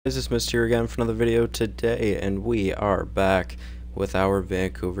Guys, it's Mr. here again for another video today, and we are back with our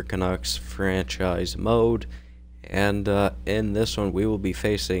Vancouver Canucks franchise mode. And in this one, we will be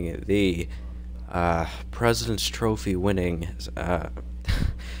facing the President's Trophy winning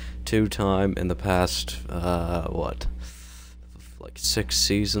two-time in the past, like 6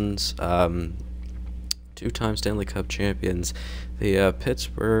 seasons, two-time Stanley Cup champions, the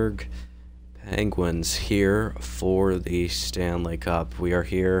Pittsburgh Penguins here for the Stanley Cup. We are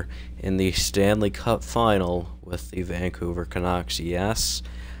here in the Stanley Cup final with the Vancouver Canucks. Yes,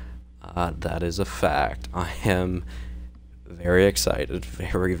 that is a fact. I am very excited,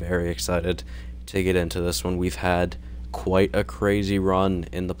 very excited to get into this one. We've had quite a crazy run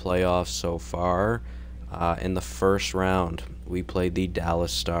in the playoffs so far. In the first round, we played the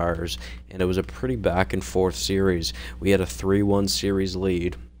Dallas Stars, and it was a pretty back-and-forth series. We had a 3-1 series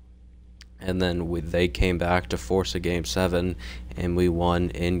lead. And then they came back to force a Game 7, and we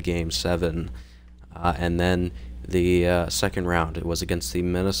won in Game 7. And then the second round, it was against the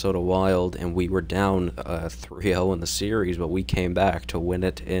Minnesota Wild, and we were down 3-0 in the series, but we came back to win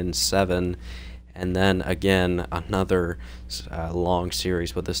it in 7. And then again, another long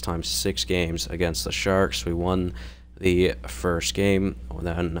series, but this time 6 games against the Sharks. We won the first game, we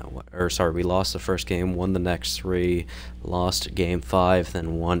lost the first game, won the next 3, lost Game 5,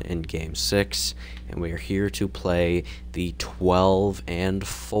 then won in Game 6, and we are here to play the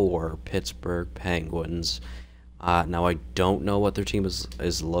 12-4 Pittsburgh Penguins. Now I don't know what their team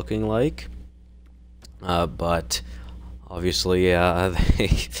is looking like, but obviously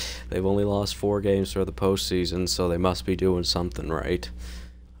they've only lost 4 games for the postseason, so they must be doing something right.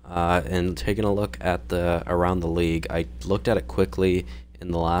 And taking a look at around the league, I looked at it quickly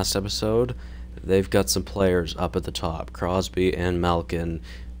in the last episode. They've got some players up at the top, Crosby and Malkin,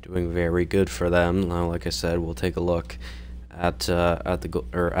 doing very good for them. Now, like I said, we'll take a look at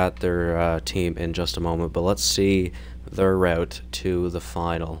their team in just a moment. But let's see their route to the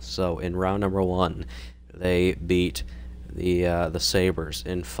final. So in round number 1, they beat the Sabres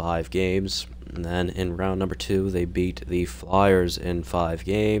in 5 games. And then in round number 2, they beat the Flyers in 5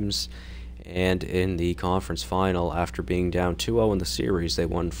 games. And in the conference final, after being down 2-0 in the series, they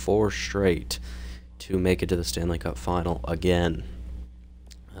won 4 straight to make it to the Stanley Cup final again.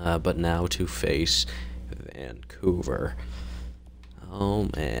 But now to face Vancouver. Oh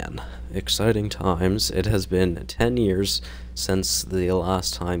man, exciting times. It has been 10 years since the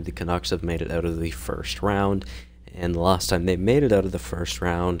last time the Canucks have made it out of the first round. And the last time they made it out of the first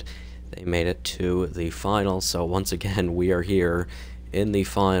round, they made it to the final. So once again, we are here in the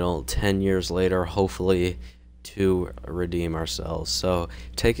final 10 years later, hopefully to redeem ourselves. So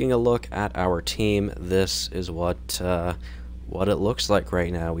taking a look at our team, this is what it looks like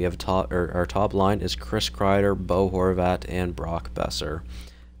right now. We have our top line is Chris Kreider, Bo Horvat, and Brock Besser.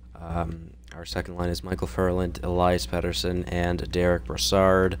 Our second line is Michael Furland, Elias Pettersson, and Derek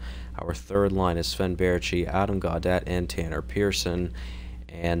Brassard. Our third line is Sven Baertschi, Adam Gaudette, and Tanner Pearson.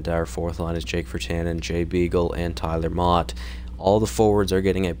 And our fourth line is Jake Virtanen, Jay Beagle, and Tyler Mott. All the forwards are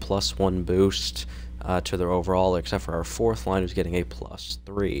getting a +1 boost to their overall, except for our fourth line who's getting a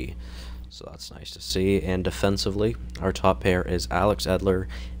 +3. So that's nice to see. And defensively, our top pair is Alex Edler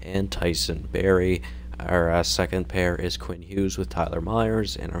and Tyson Barrie. Our second pair is Quinn Hughes with Tyler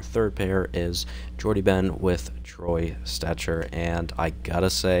Myers, and our third pair is Jordy Ben with Troy Stetcher. And I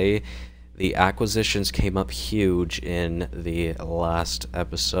gotta say, the acquisitions came up huge in the last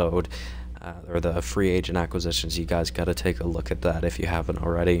episode, or the free agent acquisitions. You guys gotta take a look at that if you haven't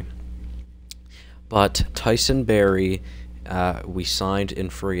already. But Tyson Barrie, we signed in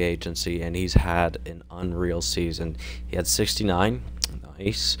free agency, and he's had an unreal season. He had 69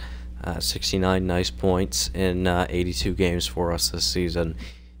 nice points in 82 games for us this season.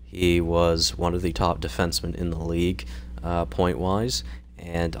 He was one of the top defensemen in the league, point-wise,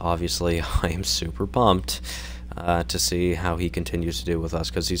 and obviously I am super pumped to see how he continues to do with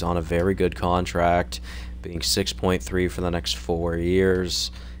us, because he's on a very good contract, being 6.3 for the next 4 years.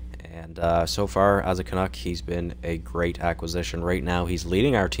 And so far, as a Canuck, he's been a great acquisition. Right now, he's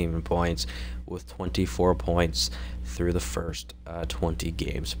leading our team in points with 24 points through the first 20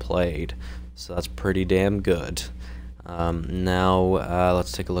 games played. So that's pretty damn good. Now,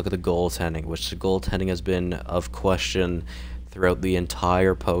 let's take a look at the goaltending, which the goaltending has been of question throughout the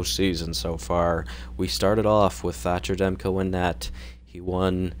entire postseason so far. We started off with Thatcher Demko in net. He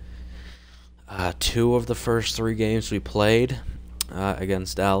won 2 of the first 3 games we played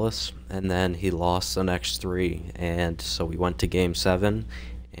against Dallas, and then he lost the next 3, and so we went to Game 7,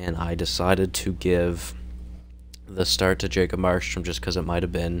 and I decided to give the start to Jacob Markstrom just because it might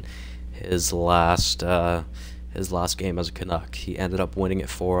have been his last his last game as a Canuck. He ended up winning it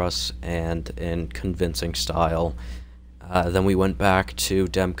for us, and in convincing style. Then we went back to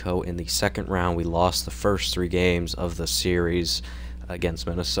Demko in the second round. We lost the first 3 games of the series against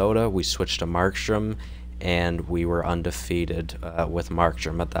Minnesota. We switched to Markstrom, and we were undefeated with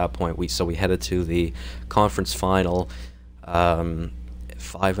Markstrom at that point. So we headed to the conference final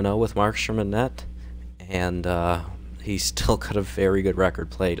 5-0 with Markstrom in net, and he still got a very good record.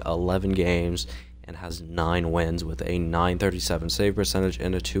 Played 11 games and has 9 wins with a .937 save percentage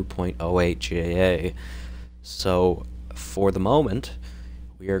and a 2.08 GAA. So for the moment,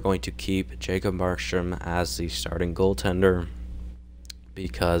 we are going to keep Jacob Markstrom as the starting goaltender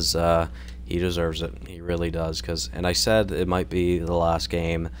because he deserves it. He really does. And I said it might be the last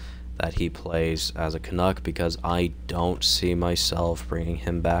game that he plays as a Canuck because I don't see myself bringing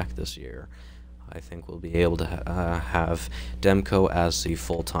him back this year. I think we'll be able to have Demko as the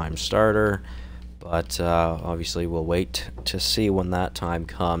full-time starter, but obviously we'll wait to see when that time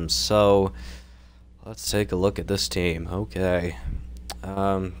comes. So let's take a look at this team. Okay.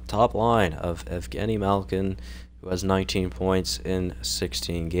 Top line of Evgeny Malkin, who has 19 points in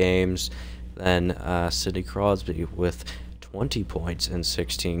 16 games. Then Sidney Crosby with 20 points in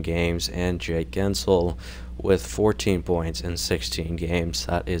 16 games, and Jake Gensel with 14 points in 16 games.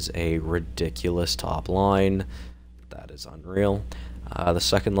 That is a ridiculous top line. That is unreal. The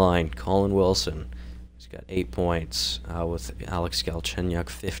second line, Colin Wilson. He's got 8 points with Alex Galchenyuk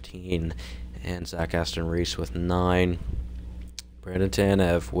 15, and Zach Aston Reese with 9. Brandon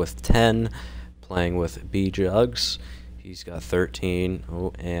Tanev with 10, playing with B-Jugs. He's got 13.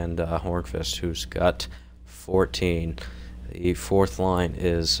 Oh, and Hornqvist, who's got 14. The fourth line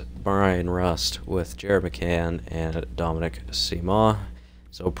is Brian Rust with Jared McCann and Dominic Sima.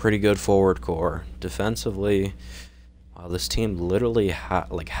 So pretty good forward core. Defensively, this team literally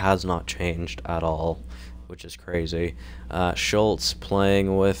has not changed at all, which is crazy. Schultz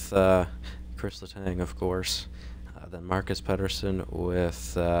playing with Chris Letang, of course. Then Marcus Pettersson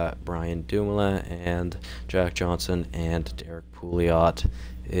with Brian Dumoulin, and Jack Johnson and Derek Pouliot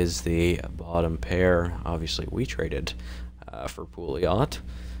is the bottom pair. Obviously, we traded for Pouliot.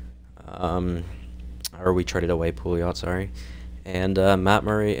 Or we traded away Pouliot, sorry. And Matt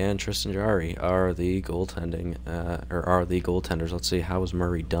Murray and Tristan Jarry are the goaltenders. Let's see, how has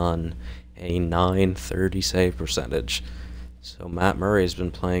Murray done? A .930 save percentage. So Matt Murray has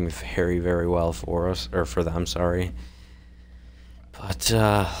been playing very, very well for us, or for them, sorry. But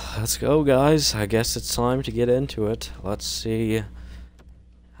let's go, guys. I guess it's time to get into it. Let's see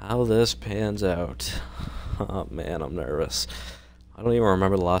how this pans out. Oh man, I'm nervous. I don't even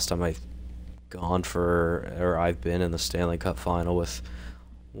remember the last time I've been in the Stanley Cup final with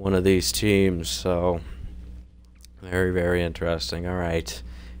one of these teams. So very, very interesting. All right.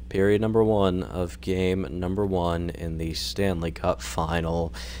 Period number 1 of game number 1 in the Stanley Cup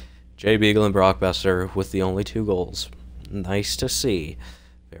final. Jay Beagle and Brock Besser with the only 2 goals. Nice to see.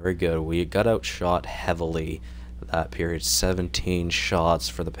 Very good. We got outshot heavily that period. 17 shots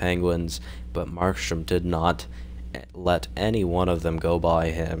for the Penguins, but Markstrom did not let any one of them go by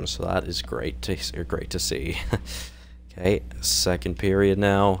him. So that is great to see. Okay, second period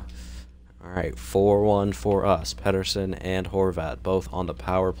now. Alright, 4-1 for us. Pettersson and Horvat both on the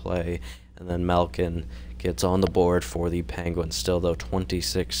power play. And then Malkin gets on the board for the Penguins. Still, though,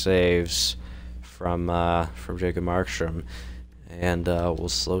 26 saves from Jacob Markstrom. And we'll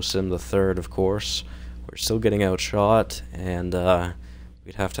slow sim the third, of course. We're still getting outshot. And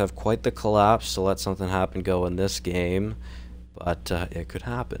we'd have to have quite the collapse to let something happen go in this game. But it could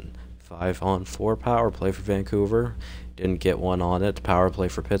happen. 5-on-4 power play for Vancouver. Didn't get one on it. Power play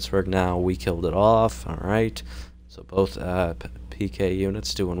for Pittsburgh now. We killed it off. All right. So both PK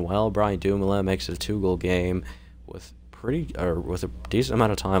units doing well. Brian Dumoulin makes it a 2-goal game with a decent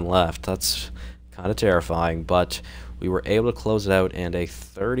amount of time left. That's kind of terrifying, but we were able to close it out, and a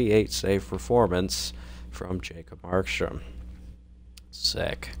 38 save performance from Jacob Markstrom.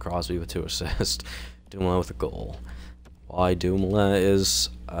 Sick. Crosby with 2 assists. Dumoulin with a goal. Why Dumoulin is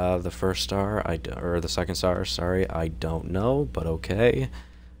the first star, or the second star, sorry, I don't know, but okay.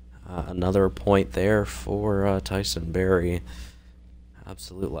 Another point there for Tyson Barrie.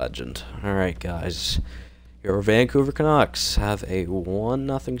 Absolute legend. Alright, guys. Your Vancouver Canucks have a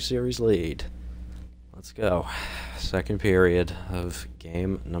 1-0 series lead. Let's go. Second period of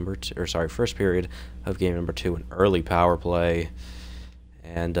game number 2, or sorry, first period of game number 2, an early power play.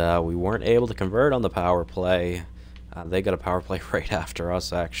 And we weren't able to convert on the power play. They got a power play right after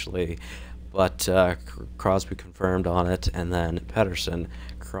us, actually. But Crosby confirmed on it, and then Pettersson,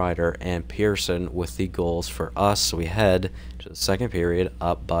 Kreider, and Pearson with the goals for us. So we head to the second period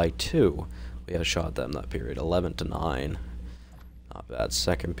up by 2. We outshot them that period, 11-9. Not bad.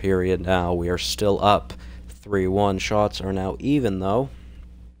 Second period now. We are still up 3-1. Shots are now even, though.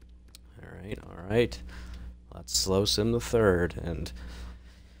 All right. Let's slow sim the third. And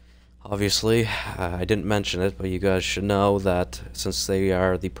obviously, I didn't mention it, but you guys should know that since they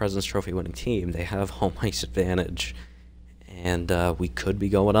are the President's Trophy winning team, they have home ice advantage. And we could be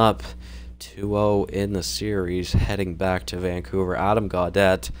going up 2-0 in the series, heading back to Vancouver. Adam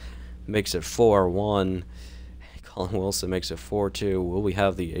Gaudette makes it 4-1. Colin Wilson makes it 4-2. Will we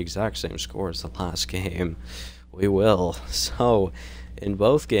have the exact same score as the last game? We will. So, in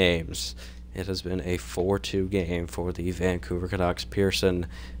both games, it has been a 4-2 game for the Vancouver Canucks. Pearson,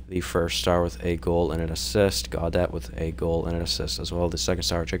 the first star, with a goal and an assist. Gaudette with a goal and an assist as well. The second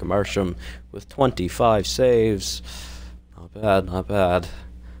star, Jacob Markstrom, with 25 saves. Not bad, not bad.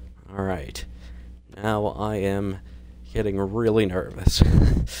 All right. Now I am getting really nervous.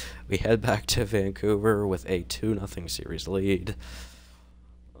 We head back to Vancouver with a 2-0 series lead.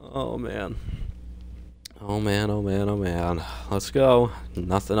 Oh, man. Oh, man, oh, man, oh, man. Let's go.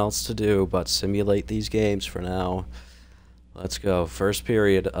 Nothing else to do but simulate these games for now. Let's go. First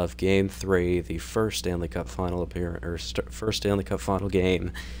period of Game 3, the first Stanley Cup final appearance, or first Stanley Cup final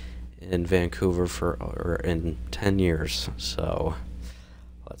game in Vancouver in 10 years. So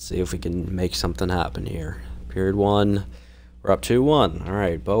let's see if we can make something happen here. Period 1, we're up 2-1. All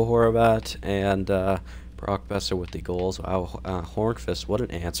right, Bo Horvat and Brock Besser with the goals. Hornqvist, what an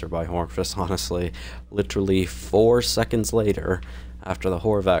answer by Hornqvist, honestly. Literally 4 seconds later, after the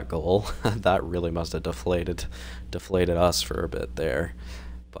Horvat goal, that really must have deflated us for a bit there.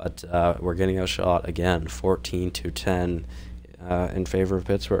 But we're getting outshot again, 14-10 in favor of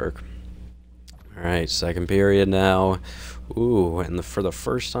Pittsburgh. All right, second period now. Ooh, and for the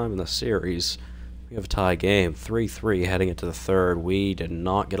first time in the series, we have a tie game, 3-3 heading into the third. We did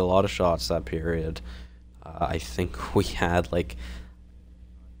not get a lot of shots that period. I think we had like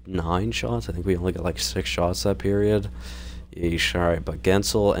 9 shots. I think we only got like 6 shots that period. Yeesh. All right, but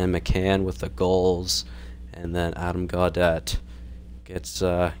Gensel and McCann with the goals, and then Adam Gaudette gets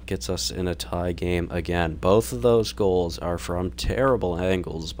us in a tie game again. Both of those goals are from terrible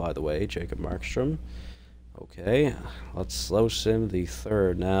angles, by the way. Jacob Markstrom. Okay, let's slow sim the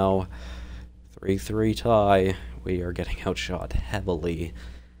third now. 3-3 tie. We are getting outshot heavily.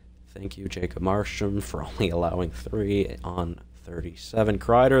 Thank you, Jacob Markstrom, for only allowing 3 on 37.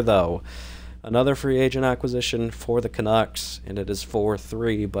 Kreider, though, another free agent acquisition for the Canucks, and it is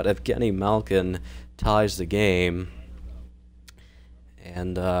 4-3, but Evgeny Malkin ties the game.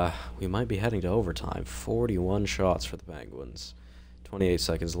 And we might be heading to overtime. 41 shots for the Penguins. 28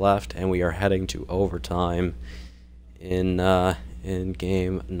 seconds left, and we are heading to overtime in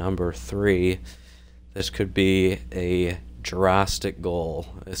game number 3. This could be a drastic goal.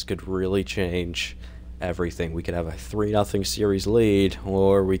 This could really change everything. We could have a 3-0 series lead,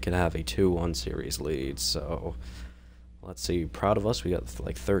 or we could have a 2-1 series lead. So let's see. Proud of us. We got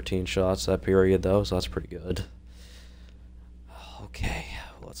like 13 shots that period, though, so that's pretty good. Okay,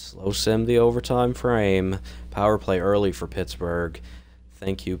 let's slow sim the overtime frame. Power play early for Pittsburgh.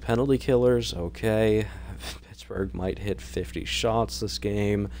 Thank you, penalty killers. Okay, Pittsburgh might hit 50 shots this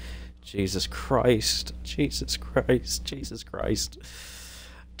game. Jesus Christ, Jesus Christ, Jesus Christ.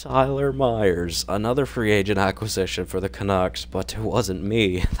 Tyler Myers, another free agent acquisition for the Canucks, but it wasn't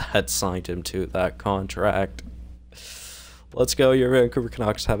me that signed him to that contract. Let's go, your Vancouver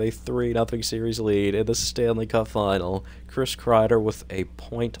Canucks have a 3-0 series lead in the Stanley Cup Final. Chris Kreider with a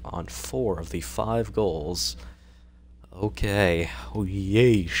point on 4 of the 5 goals. Okay. Oh,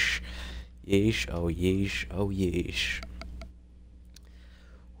 yeesh. Yeesh, oh, yeesh, oh, yeesh.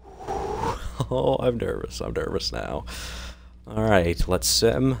 Oh, I'm nervous now. Alright, let's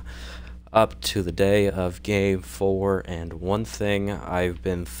sim up to the day of Game 4, and one thing I've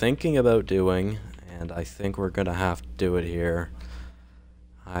been thinking about doing, and I think we're gonna have to do it here.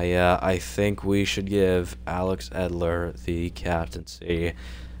 I think we should give Alex Edler the captaincy.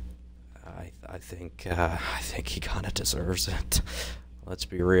 I think he kind of deserves it. Let's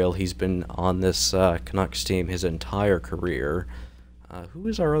be real. He's been on this Canucks team his entire career. Who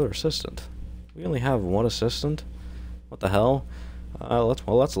is our other assistant? We only have one assistant. What the hell?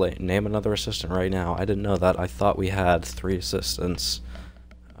 Let's name another assistant right now. I didn't know that. I thought we had 3 assistants.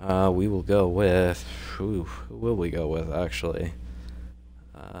 We will go with... Who will we go with, actually?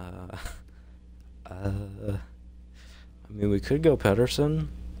 I mean, we could go Pedersen.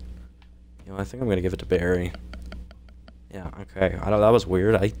 You know, I think I'm going to give it to Barry. Yeah, okay. I know that was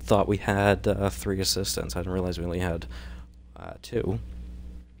weird. I thought we had 3 assistants. I didn't realize we only had 2.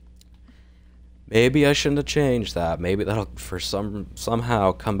 Maybe I shouldn't have changed that. Maybe that'll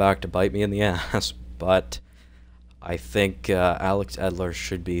somehow come back to bite me in the ass. But I think Alex Edler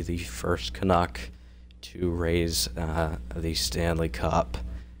should be the first Canuck to raise the Stanley Cup.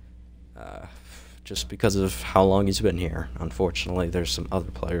 Just because of how long he's been here. Unfortunately, there's some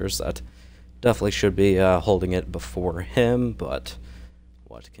other players that definitely should be holding it before him, but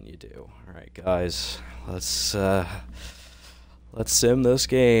what can you do? Alright, guys, let's sim this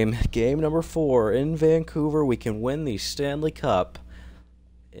game. Game number 4 in Vancouver. We can win the Stanley Cup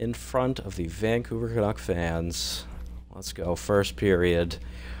in front of the Vancouver Canuck fans. Let's go. First period.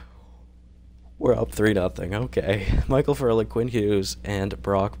 We're up 3-0. Okay. Michael Furland, Quinn Hughes, and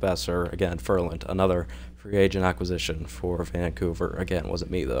Brock Besser. Again, Furland, another free agent acquisition for Vancouver. Again, wasn't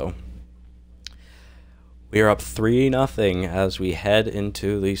me, though. We are up 3-0 as we head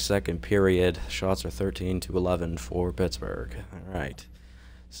into the second period. Shots are 13-11 for Pittsburgh. All right.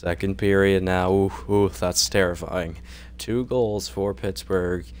 Second period now. Ooh, that's terrifying. 2 goals for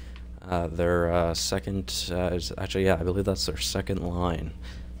Pittsburgh. Their second is actually, yeah, I believe that's their second line.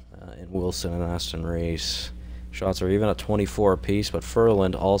 In Wilson and Aston Reese. Shots are even at 24 apiece, but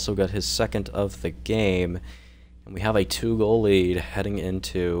Furland also got his second of the game. And we have a 2-goal lead heading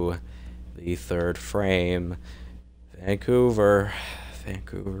into the third frame. Vancouver,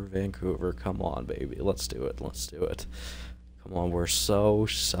 come on, baby. Let's do it. Come on, we're so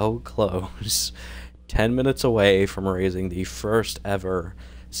close. 10 minutes away from raising the first ever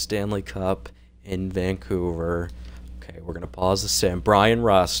Stanley Cup in Vancouver. Okay, we're going to pause the sim. Brian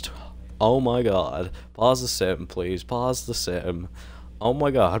Rust. Oh my god. Pause the sim, please. Pause the sim. Oh my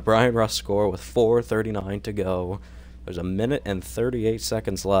god. Brian Rust score with 4:39 to go. There's a minute and 38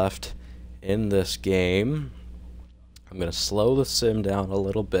 seconds left in this game. I'm going to slow the sim down a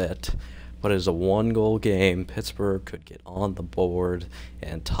little bit, but it's a 1-goal game. Pittsburgh could get on the board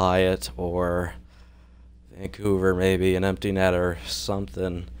and tie it, or Vancouver maybe an empty net or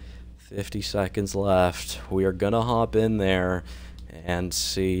something. 50 seconds left. We are going to hop in there and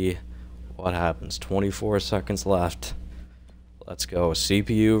see what happens. 24 seconds left. Let's go.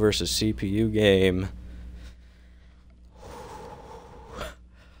 CPU versus CPU game.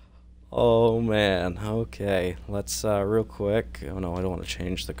 Oh, man. Okay. Let's, real quick. Oh, no, I don't want to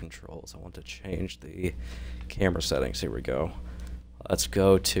change the controls. I want to change the camera settings. Here we go. Let's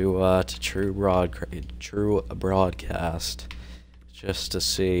go to True Broadcast. Just to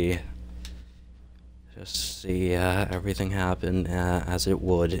see everything happen as it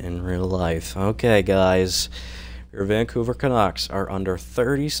would in real life. Okay, guys, your Vancouver Canucks are under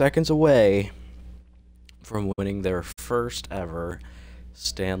 30 seconds away from winning their first ever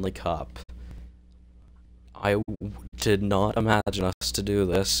Stanley Cup. I did not imagine us to do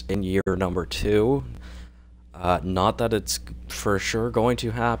this in year number 2. Not that it's for sure going to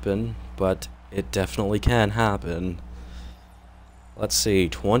happen, but it definitely can happen. Let's see,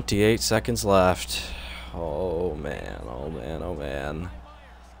 28 seconds left. Oh man.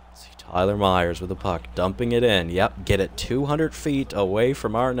 Let's see, Tyler Myers with the puck, dumping it in. Yep, get it 200 feet away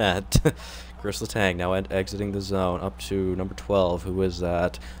from our net. Chris Letang now exiting the zone up to number 12. Who is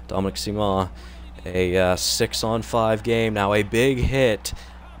that? Dominic Simon. A 6-on-5 game. Now a big hit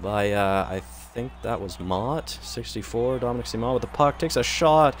by, I think that was Mott. 64, Dominic Simon with the puck. Takes a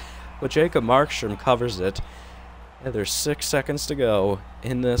shot, but Jacob Markstrom covers it. And there's 6 seconds to go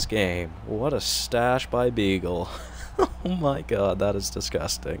in this game. What a stash by Beagle. Oh my god, that is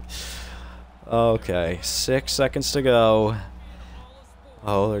disgusting. Okay, 6 seconds to go.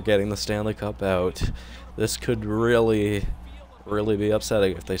 Oh, they're getting the Stanley Cup out. This could really be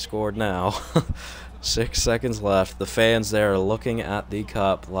upsetting if they scored now. 6 seconds left. The fans there are looking at the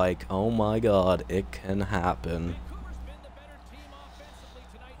cup like, oh my god, it can happen.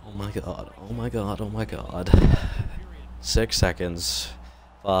 Oh my god. 6 seconds.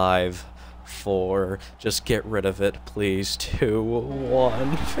 5, 4. Just get rid of it, please. 2,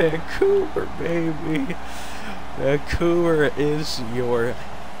 1. Vancouver, baby. Vancouver is your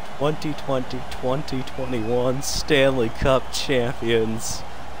 2020-2021 Stanley Cup champions.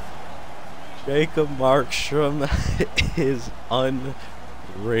 Jacob Markstrom is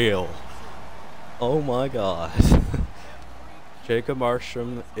unreal. Oh my god. Jacob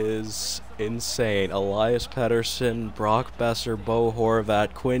Markstrom is insane. Elias Pettersson, Brock Besser, Bo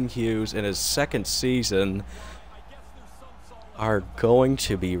Horvat, Quinn Hughes in his second season are going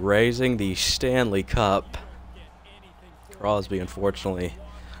to be raising the Stanley Cup. Crosby, unfortunately,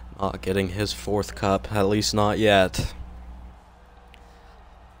 not getting his 4th cup, at least not yet.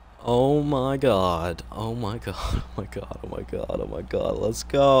 Oh my god. Oh my god. Let's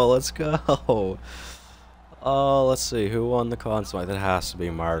go. Oh, let's see. Who won the Conn Smythe? It has to be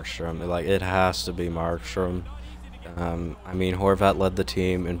Markstrom. Like, it has to be Markstrom. I mean, Horvat led the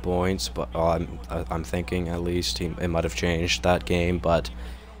team in points, but I'm thinking at least it might have changed that game, but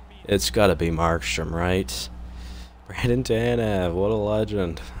it's got to be Markstrom, right? Brandon Tanev, what a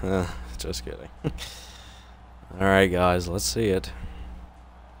legend. Just kidding. Alright, guys, let's see it.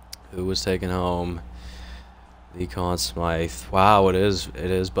 Who was taking home the Conn Smythe? Wow, it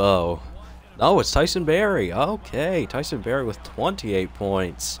is Bo. Oh, it's Tyson Barrie. Okay, Tyson Barrie with 28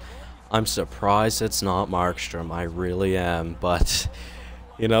 points. I'm surprised it's not Markstrom. I really am, but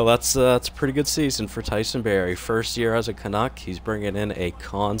you know, that's a pretty good season for Tyson Barrie. First year as a Canuck, he's bringing in a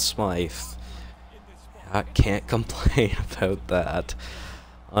Conn Smythe. I can't complain about that.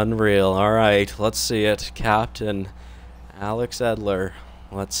 Unreal. All right, let's see it. Captain Alex Edler.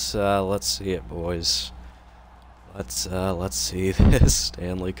 Let's see it, boys. Let's see this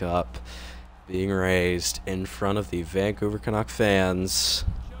Stanley Cup being raised in front of the Vancouver Canuck fans.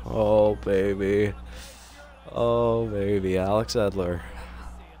 Oh baby. Oh baby, Alex Edler.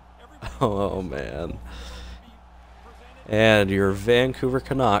 Oh man. And your Vancouver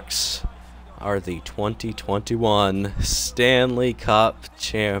Canucks are the 2021 Stanley Cup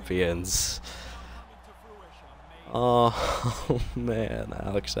champions. Oh man,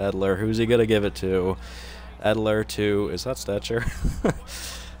 Alex Edler. Who's he gonna give it to? Edler to, is that Stetcher?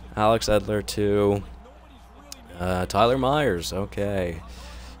 Alex Edler to Tyler Myers. Okay.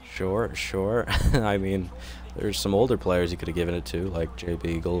 Sure. I mean, there's some older players you could have given it to, like Jay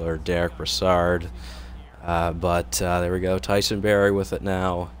Beagle or Derek Brassard. But there we go. Tyson Barrie with it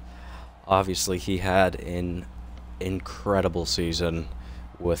now. Obviously, he had an incredible season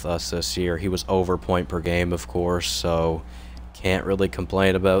with us this year. He was over point per game, of course, so can't really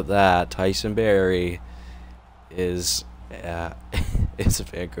complain about that. Tyson Barrie is it's a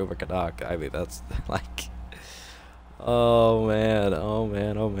Vancouver Canuck. I mean, that's like, oh man.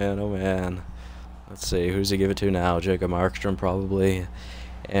 Let's see, who's he give it to now? Jacob Markstrom, probably.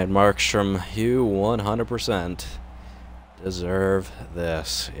 And Markstrom, you 100% deserve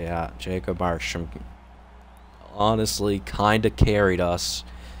this. Yeah, Jacob Markstrom honestly kind of carried us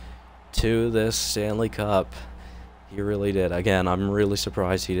to this Stanley Cup. He really did. Again, I'm really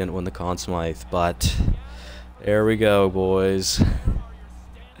surprised he didn't win the Conn Smythe, but there we go, boys.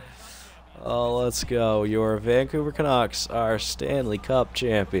 Oh, let's go. Your Vancouver Canucks are Stanley Cup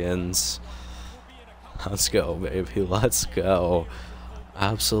champions. Let's go, baby. Let's go.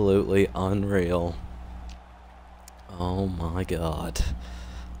 Absolutely unreal. Oh my god.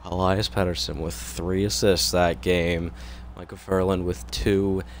 Elias Pettersson with 3 assists that game. Michael Ferland with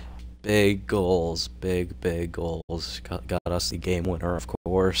 2 big goals. Big goals. Got us the game winner, of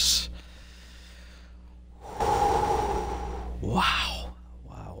course. Wow.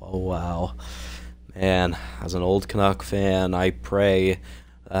 Oh wow. Man, as an old Canuck fan, I pray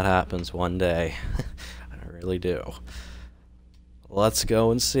that happens one day. I really do. Let's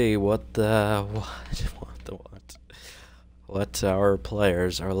go and see what our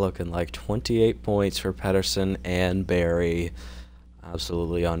players are looking like. 28 points for Pettersson and Barrie.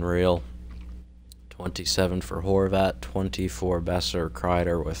 Absolutely unreal. 27 for Horvat, 20 for Besser,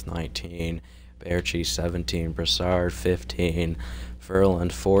 Kreider with 19, Baertschi 17, Brassard 15,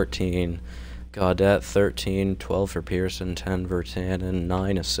 Ferland 14, Gaudette 13, 12 for Pearson, 10 for Tannen,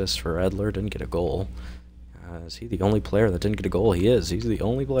 9 assists for Edler. Didn't get a goal. Is he the only player that didn't get a goal? He is. He's the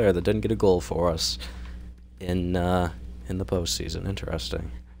only player that didn't get a goal for us in the postseason.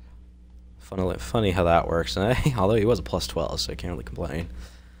 Interesting. Funny how that works. Although he was a plus 12, so I can't really complain.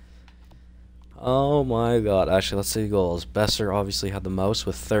 Oh my god. Actually, let's see goals. Besser obviously had the most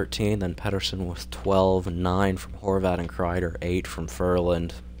with 13, then Pettersson with 12, 9 from Horvat and Kreider, 8 from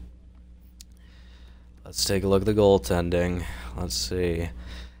Ferland. Let's take a look at the goaltending. Let's see.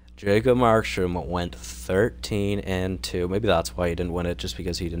 Jacob Markstrom went 13 and 2. Maybe that's why he didn't win it, just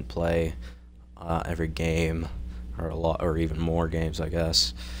because he didn't play every game, or a lot, or even more games, I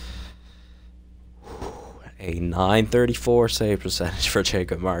guess. A .934 save percentage for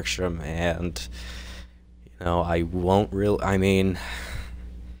Jacob Markstrom, and you know, I mean,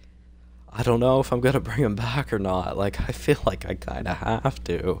 I don't know if I'm gonna bring him back or not. Like, I feel like I kind of have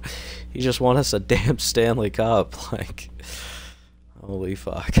to. He just won us a damn Stanley Cup. Like, holy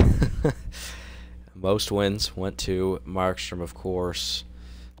fuck. Most wins went to Markstrom, of course,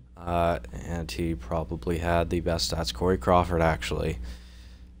 and he probably had the best stats. Corey Crawford, actually,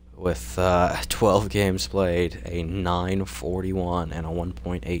 with 12 games played, a .941 and a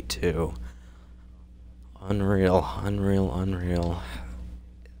 1.82. Unreal.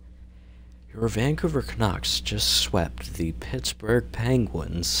 Your Vancouver Canucks just swept the Pittsburgh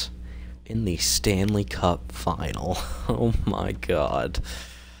Penguins in the Stanley Cup final. Oh my god.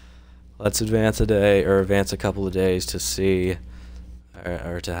 Let's advance a couple of days to see,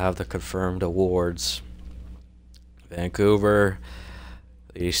 or to have the confirmed awards. Vancouver,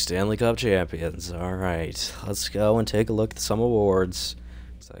 the Stanley Cup champions. Alright, let's go and take a look at some awards.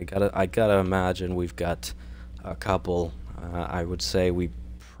 So I gotta imagine we've got a couple. I would say we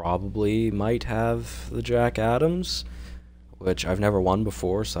probably might have the Jack Adams, which I've never won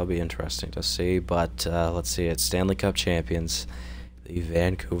before, so that'll be interesting to see. But let's see, it's Stanley Cup champions, the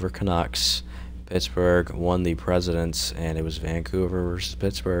Vancouver Canucks. Pittsburgh won the Presidents, and it was Vancouver versus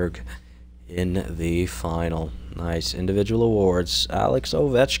Pittsburgh in the final. Nice. Individual awards. Alex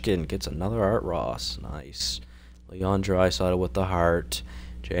Ovechkin gets another Art Ross. Nice. Leon Draisaitl with the Hart.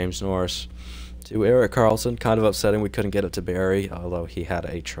 James Norris to Erik Karlsson. Kind of upsetting we couldn't get it to Barry, although he had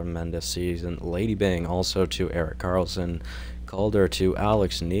a tremendous season. Lady Byng also to Erik Karlsson. Calder to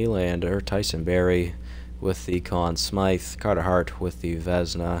Alex Nylander. Tyson Barrie with the Conn Smythe. Carter Hart with the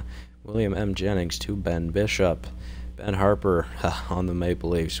Vezina. William M. Jennings to Ben Bishop. Ben Harper on the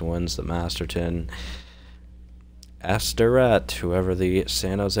Maple Leafs wins the Masterton. Estorette, whoever the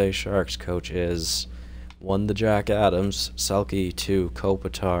San Jose Sharks coach is, won the Jack Adams. Selke to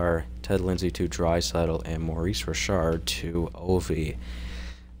Kopitar. Ted Lindsay to Draisaitl. And Maurice Richard to Ovi.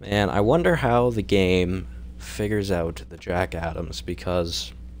 Man, I wonder how the game figures out the Jack Adams,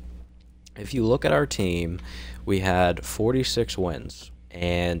 because if you look at our team, we had 46 wins,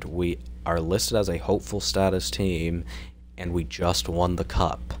 and we are listed as a hopeful status team, and we just won the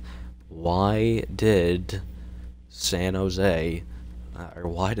cup. Why did San Jose, or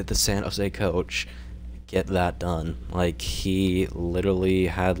why did the San Jose coach get that done? Like, he literally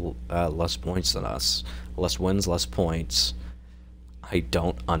had less points than us. Less wins, less points. I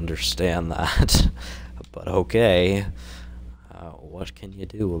don't understand that. But okay. What can you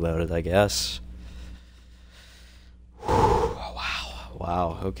do about it, I guess?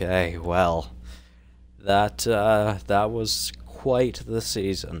 Wow, okay, well, that was quite the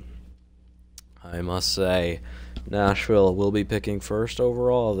season, I must say. Nashville will be picking first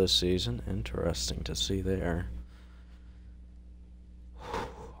overall this season. Interesting to see there.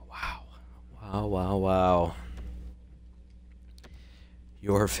 Wow.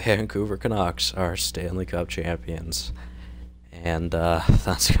 Your Vancouver Canucks are Stanley Cup champions. And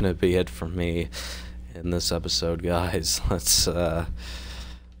that's going to be it for me in this episode, guys. Let's,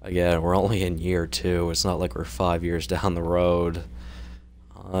 again, we're only in year 2. It's not like we're 5 years down the road.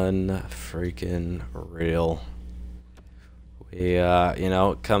 Unfreaking real. We,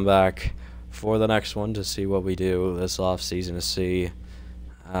 come back for the next one to see what we do this offseason, to see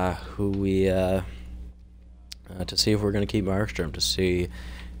who we, to see if we're going to keep Markstrom, to see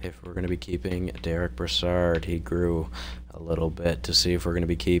if we're going to be keeping Derek Brassard. He grew a little bit. To see if we're going to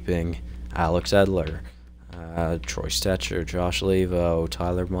be keeping Alex Edler, Troy Stetcher, Josh Levo,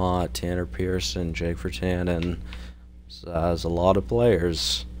 Tyler Mott, Tanner Pearson, Jake Virtanen. So there's a lot of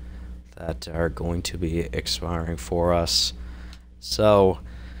players that are going to be expiring for us. So,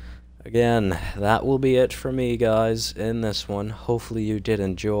 again, that will be it for me, guys, in this one. Hopefully you did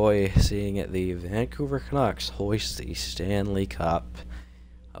enjoy seeing the Vancouver Canucks hoist the Stanley Cup.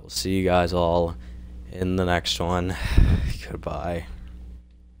 I will see you guys all in the next one. Goodbye.